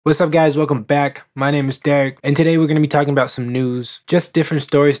What's up, guys? Welcome back. My name is Derek, and today we're going to be talking about some news, just different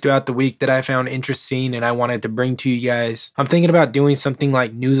stories throughout the week that I found interesting and I wanted to bring to you guys. I'm thinking about doing something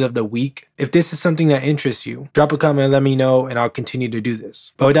like news of the week. If this is something that interests you, drop a comment and let me know, and I'll continue to do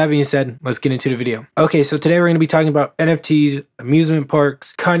this. But with that being said, let's get into the video. Okay, so today we're going to be talking about NFTs, amusement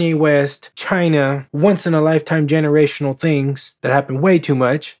parks, Kanye West, China, once in a lifetime generational things that happen way too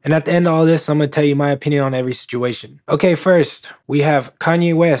much. And at the end of all this, I'm going to tell you my opinion on every situation. Okay, first, we have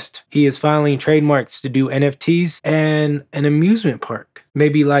Kanye West. He is filing trademarks to do NFTs and an amusement park.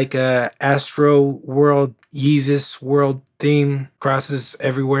 Maybe like a Astro World, Yeezus World theme, crosses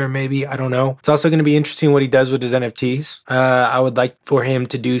everywhere maybe, I don't know. It's also going to be interesting what he does with his NFTs. I would like for him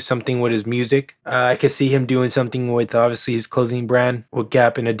to do something with his music. I could see him doing something with obviously his clothing brand, with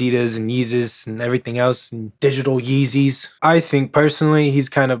Gap and Adidas and Yeezus and everything else, and digital Yeezys. I think personally he's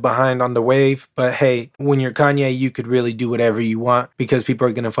kind of behind on the wave, but hey, when you're Kanye, you could really do whatever you want because people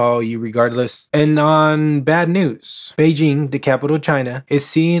are going to follow you regardless. And on bad news, Beijing, the capital of China, is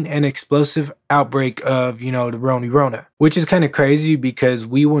seeing an explosive outbreak of, the Rona, which is kind of crazy because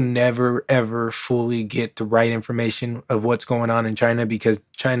we will never ever fully get the right information of what's going on in China because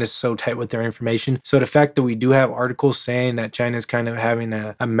China's so tight with their information. So the fact that we do have articles saying that China's kind of having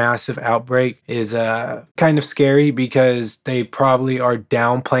a massive outbreak is kind of scary because they probably are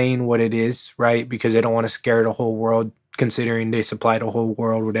downplaying what it is, right? Because they don't want to scare the whole world, considering they supply the whole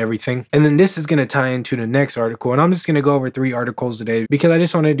world with everything. And then this is going to tie into the next article, and I'm just going to go over 3 articles today because I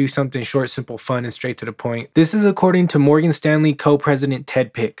just want to do something short, simple, fun, and straight to the point. This is according to Morgan Stanley co-president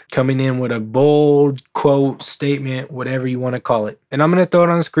Ted Pick, coming in with a bold quote, statement, whatever you want to call it. And I'm going to throw it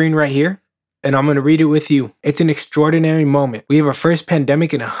on the screen right here, and I'm going to read it with you. It's an extraordinary moment. We have our first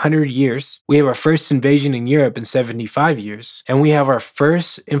pandemic in 100 years. We have our first invasion in Europe in 75 years. And we have our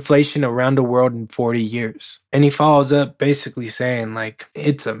first inflation around the world in 40 years. And he follows up basically saying, like,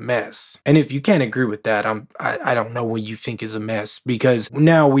 it's a mess. And if you can't agree with that, I don't know what you think is a mess, because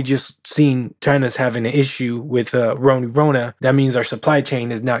now we just seen China's having an issue with Rona. That means our supply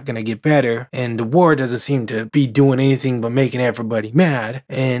chain is not going to get better. And the war doesn't seem to be doing anything but making everybody mad.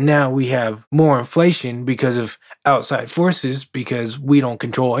 And now we have more inflation because of outside forces, because we don't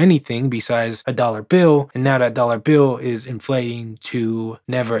control anything besides a dollar bill, and now that dollar bill is inflating to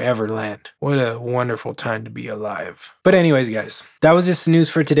never ever land. What a wonderful time to be alive. But anyways, guys, that was just the news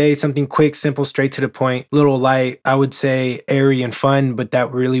for today. Something quick, simple, straight to the point, little light, I would say airy and fun, but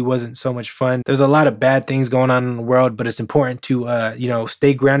that really wasn't so much fun. There's a lot of bad things going on in the world, but it's important to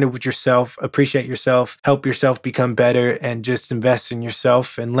stay grounded with yourself, appreciate yourself, help yourself become better, and just invest in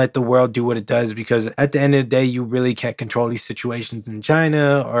yourself and let the world do what it does, because at the end of the day, you really can't control these situations in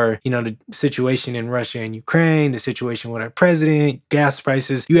China, or the situation in Russia and Ukraine, the situation with our president, gas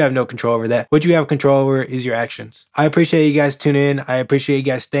prices. You have no control over that. What you have control over is your actions. I appreciate you guys tuning in. I appreciate you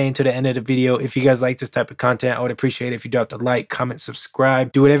guys staying to the end of the video. If you guys like this type of content, I would appreciate it if you dropped a like, comment,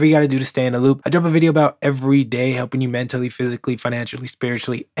 subscribe, do whatever you got to do to stay in the loop. I drop a video about every day, helping you mentally, physically, financially,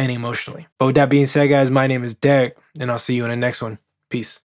 spiritually, and emotionally. But with that being said, guys, my name is Derek, and I'll see you in the next one. Peace.